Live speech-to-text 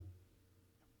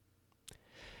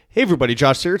Hey everybody,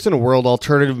 Josh Sirtson of World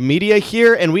Alternative Media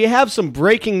here, and we have some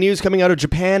breaking news coming out of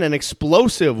Japan. An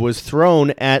explosive was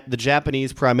thrown at the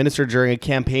Japanese Prime Minister during a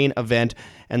campaign event,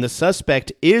 and the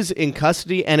suspect is in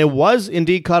custody, and it was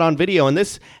indeed caught on video. And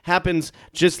this happens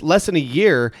just less than a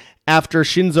year after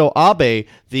Shinzo Abe,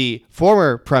 the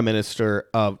former Prime Minister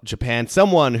of Japan,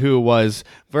 someone who was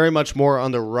very much more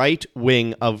on the right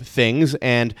wing of things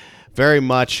and very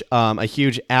much a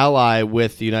huge ally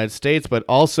with the United States, but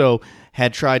also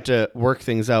had tried to work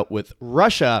things out with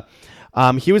Russia.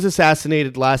 He was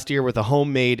assassinated last year with a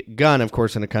homemade gun, of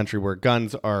course, in a country where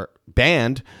guns are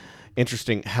banned.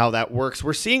 Interesting how that works.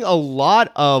 We're seeing a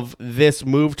lot of this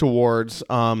move towards,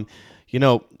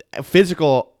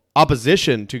 physical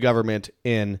opposition to government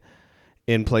in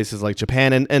places like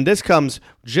Japan. And this comes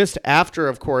just after,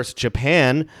 of course,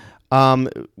 Japan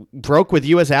broke with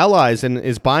U.S. allies and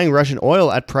is buying Russian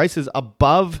oil at prices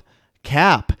above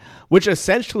cap, which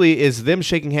essentially is them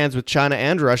shaking hands with China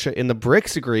and Russia in the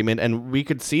BRICS agreement, and we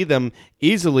could see them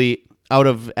easily out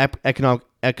of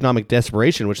economic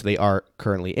desperation, which they are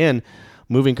currently in,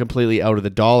 moving completely out of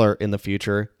the dollar in the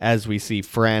future, as we see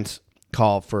France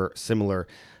call for similar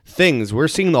things. We're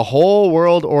seeing the whole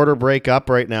world order break up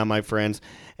right now, my friends,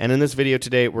 and in this video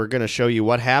today, we're going to show you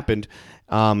what happened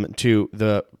to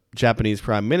the Japanese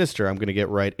Prime Minister. I'm going to get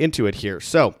right into it here.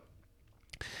 So,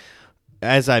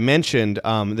 as I mentioned,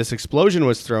 this explosion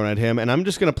was thrown at him, and I'm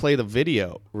just going to play the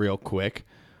video real quick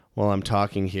while I'm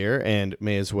talking here, and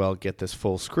may as well get this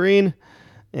full screen,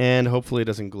 and hopefully it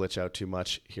doesn't glitch out too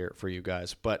much here for you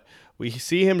guys. But we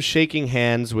see him shaking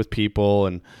hands with people,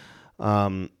 and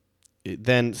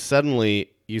then suddenly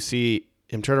you see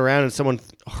him turn around and someone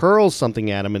hurls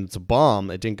something at him, and it's a bomb.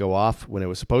 It didn't go off when it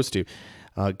was supposed to.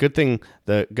 Good thing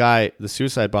the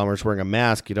suicide bomber, is wearing a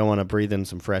mask. You don't want to breathe in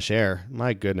some fresh air.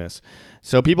 My goodness.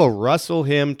 So people rustle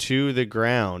him to the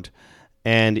ground,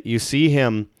 and you see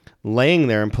him laying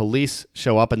there, and police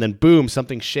show up, and then boom,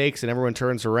 something shakes, and everyone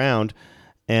turns around,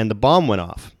 and the bomb went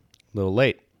off. A little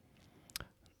late.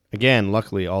 Again,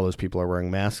 luckily, all those people are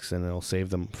wearing masks, and it'll save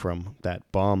them from that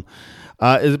bomb.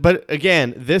 But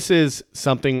again, this is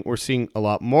something we're seeing a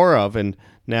lot more of, and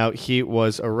now he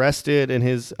was arrested in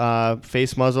his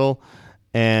face muzzle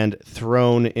and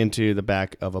thrown into the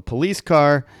back of a police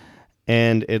car,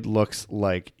 and it looks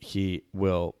like he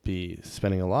will be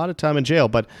spending a lot of time in jail.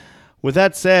 But with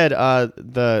that said,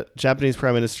 the Japanese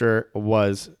Prime Minister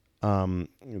was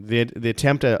the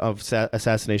attempt of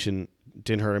assassination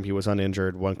didn't hurt him. He was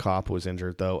uninjured. One cop was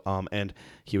injured, though, and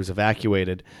he was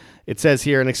evacuated. It says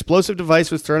here, an explosive device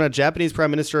was thrown at Japanese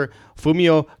Prime Minister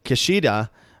Fumio Kishida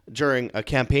during a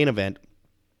campaign event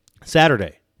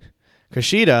Saturday.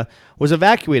 Kishida was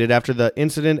evacuated after the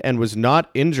incident and was not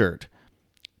injured,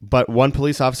 but one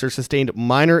police officer sustained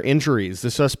minor injuries.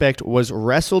 The suspect was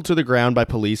wrestled to the ground by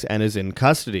police and is in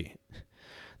custody.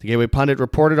 The Gateway Pundit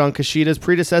reported on Kishida's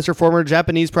predecessor, former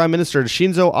Japanese Prime Minister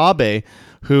Shinzo Abe,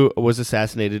 who was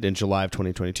assassinated in July of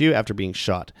 2022 after being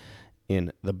shot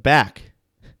in the back.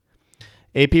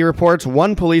 AP reports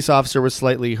one police officer was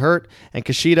slightly hurt, and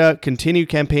Kishida continued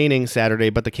campaigning Saturday,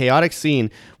 but the chaotic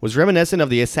scene was reminiscent of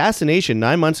the assassination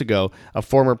 9 months ago of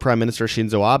former Prime Minister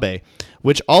Shinzo Abe,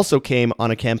 which also came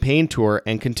on a campaign tour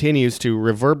and continues to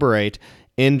reverberate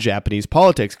in Japanese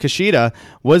politics. Kishida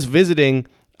was visiting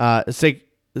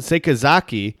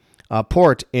Sekizaki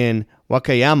port in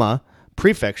Wakayama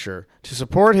Prefecture to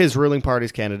support his ruling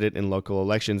party's candidate in local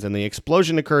elections, and the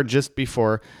explosion occurred just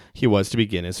before he was to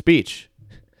begin his speech.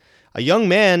 A young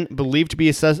man believed to be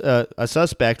a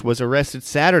suspect was arrested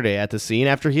Saturday at the scene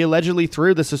after he allegedly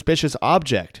threw the suspicious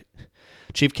object.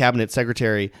 Chief Cabinet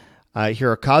Secretary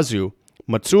Hirokazu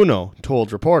Matsuno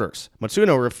told reporters.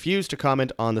 Matsuno refused to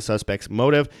comment on the suspect's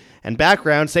motive and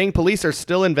background, saying police are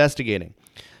still investigating.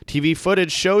 TV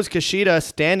footage shows Kishida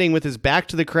standing with his back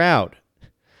to the crowd.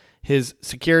 His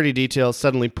security detail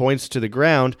suddenly points to the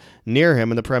ground near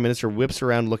him, and the Prime Minister whips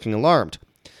around looking alarmed.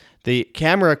 The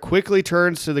camera quickly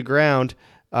turns to the ground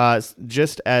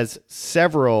just as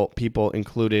several people,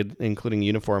 including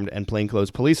uniformed and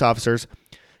plainclothes police officers,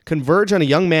 converge on a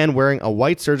young man wearing a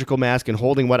white surgical mask and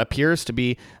holding what appears to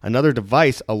be another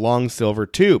device, a long silver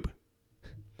tube.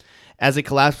 As they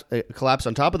collapse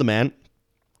on top of the man,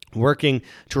 working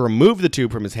to remove the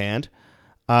tube from his hand,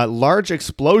 a large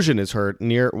explosion is heard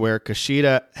near where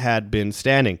Kishida had been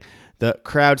standing. The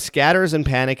crowd scatters in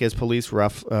panic as police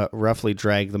roughly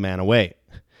drag the man away.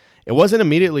 It wasn't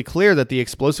immediately clear that the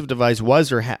explosive device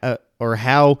was or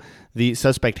how the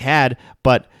suspect had,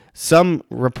 but some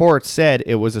reports said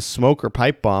it was a smoke or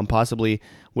pipe bomb, possibly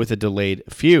with a delayed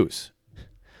fuse.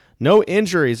 No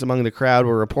injuries among the crowd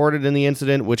were reported in the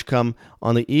incident, which come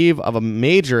on the eve of a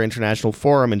major international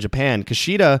forum in Japan.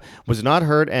 Kishida was not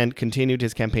hurt and continued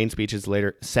his campaign speeches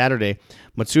later Saturday.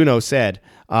 Matsuno said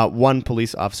one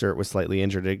police officer was slightly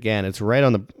injured. Again, it's right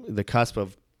on the cusp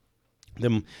of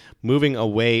them moving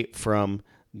away from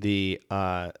the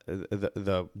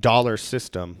dollar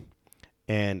system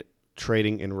and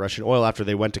trading in Russian oil after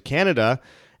they went to Canada,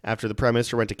 after the Prime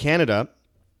Minister went to Canada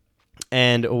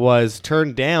and was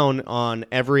turned down on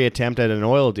every attempt at an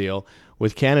oil deal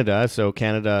with Canada. So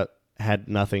Canada had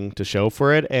nothing to show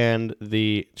for it, and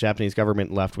the Japanese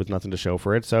government left with nothing to show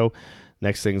for it. So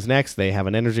next thing's next. They have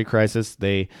an energy crisis.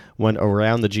 They went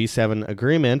around the G7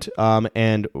 agreement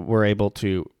and were able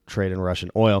to trade in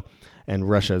Russian oil. And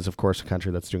Russia is, of course, a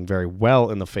country that's doing very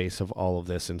well in the face of all of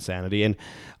this insanity and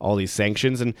all these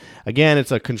sanctions. And again,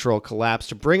 it's a control collapse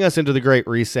to bring us into the Great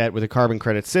Reset with a carbon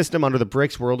credit system under the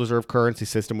BRICS World Reserve Currency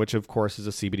System, which, of course, is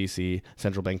a CBDC,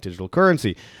 central bank digital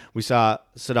currency. We saw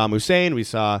Saddam Hussein. We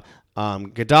saw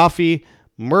Gaddafi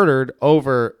murdered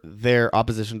over their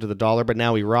opposition to the dollar, but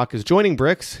now Iraq is joining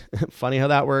BRICS. Funny how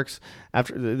that works.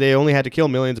 After they only had to kill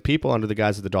millions of people under the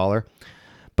guise of the dollar.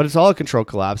 But it's all a control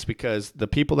collapse because the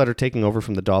people that are taking over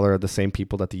from the dollar are the same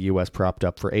people that the U.S. propped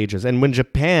up for ages. And when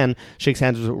Japan shakes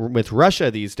hands with Russia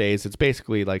these days, it's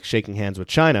basically like shaking hands with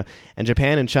China. And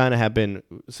Japan and China have been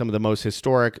some of the most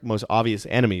historic, most obvious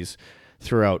enemies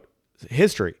throughout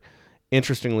history.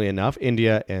 Interestingly enough,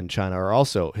 India and China are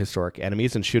also historic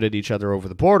enemies and shoot at each other over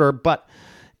the border, but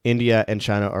India and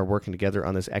China are working together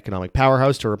on this economic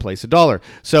powerhouse to replace the dollar.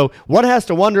 So one has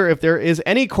to wonder if there is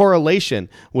any correlation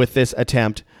with this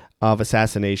attempt of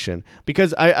assassination.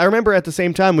 Because I remember at the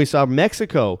same time we saw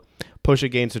Mexico push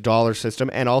against the dollar system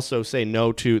and also say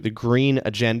no to the green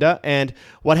agenda. And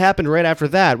what happened right after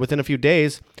that, within a few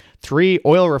days, 3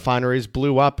 oil refineries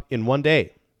blew up in one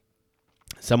day.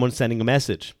 Someone sending a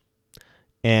message.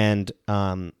 And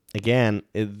again,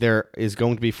 there is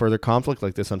going to be further conflict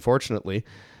like this, unfortunately.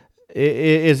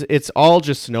 It's all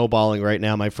just snowballing right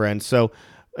now, my friends. So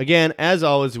again, as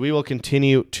always, we will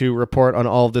continue to report on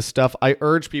all of this stuff. I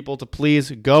urge people to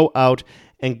please go out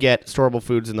and get storable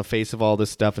foods in the face of all this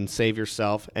stuff and save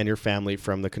yourself and your family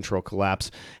from the control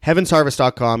collapse.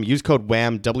 HeavensHarvest.com. Use code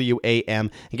WHAM,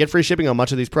 W-A-M, and get free shipping on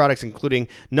much of these products, including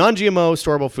non-GMO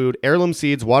storable food, heirloom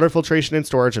seeds, water filtration and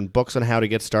storage, and books on how to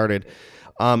get started.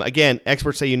 Again,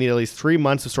 experts say you need at least 3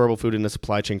 months of storable food in a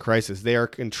supply chain crisis. They are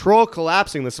control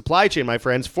collapsing the supply chain, my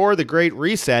friends, for the Great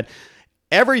Reset.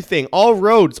 Everything, all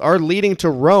roads are leading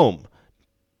to Rome.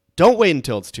 Don't wait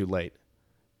until it's too late.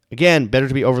 Again, better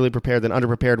to be overly prepared than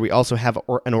underprepared. We also have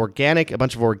a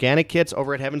bunch of organic kits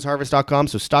over at HeavensHarvest.com,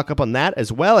 so stock up on that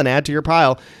as well and add to your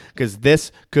pile because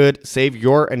this could save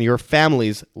your and your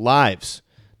family's lives.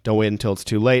 Don't wait until it's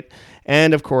too late.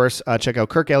 And, of course, check out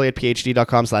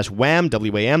KirkElliottPhD.com/WHAM,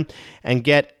 W-A-M, and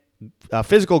get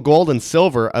physical gold and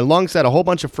silver alongside a whole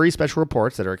bunch of free special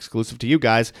reports that are exclusive to you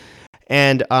guys.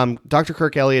 And Dr.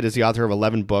 Kirk Elliott is the author of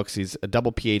 11 books. He's a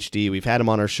double PhD. We've had him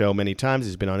on our show many times.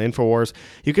 He's been on InfoWars.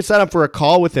 You can sign up for a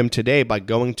call with him today by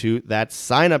going to that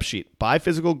sign-up sheet. Buy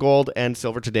physical gold and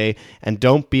silver today, and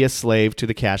don't be a slave to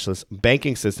the cashless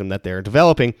banking system that they're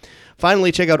developing.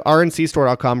 Finally, check out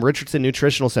rncstore.com, Richardson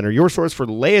Nutritional Center, your source for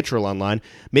Laetrile online.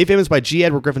 Made famous by G.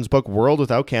 Edward Griffin's book, World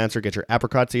Without Cancer. Get your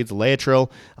apricot seeds,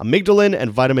 Laetrile, amygdalin, and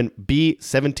vitamin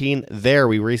B17 there.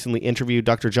 We recently interviewed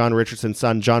Dr. John Richardson's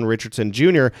son, John Richardson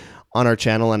Jr., on our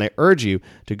channel, and I urge you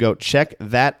to go check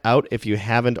that out if you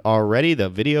haven't already. The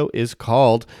video is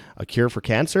called A Cure for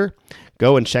Cancer.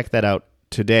 Go and check that out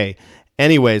today.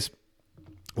 Anyways,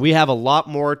 we have a lot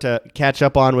more to catch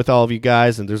up on with all of you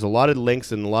guys, and there's a lot of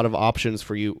links and a lot of options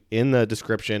for you in the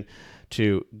description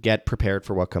to get prepared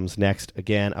for what comes next.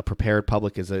 Again, a prepared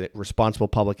public is a responsible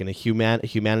public, and a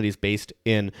humanity is based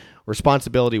in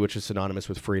responsibility, which is synonymous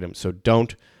with freedom. So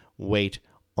don't wait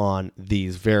on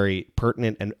these very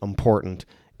pertinent and important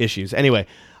issues. Anyway,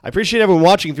 I appreciate everyone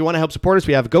watching. If you want to help support us,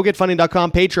 we have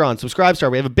GoGetFunding.com, Patreon, Subscribestar.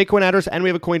 We have a Bitcoin address, and we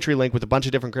have a Cointree link with a bunch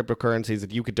of different cryptocurrencies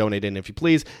that you could donate in if you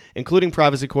please, including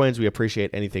privacy coins. We appreciate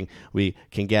anything we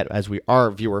can get as we are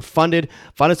viewer funded.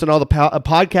 Find us on all the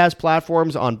podcast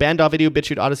platforms on Band.video,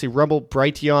 BitChute, Odyssey, Rumble,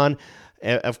 Brighteon.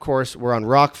 Of course, we're on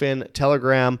Rockfin,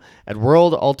 Telegram, at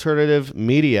World Alternative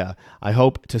Media. I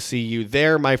hope to see you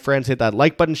there, my friends. Hit that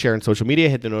like button, share on social media,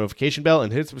 hit the notification bell,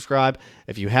 and hit subscribe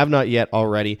if you have not yet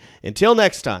already. Until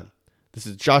next time, this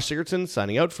is Josh Sigurdson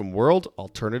signing out from World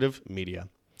Alternative Media.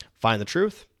 Find the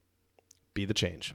truth, be the change.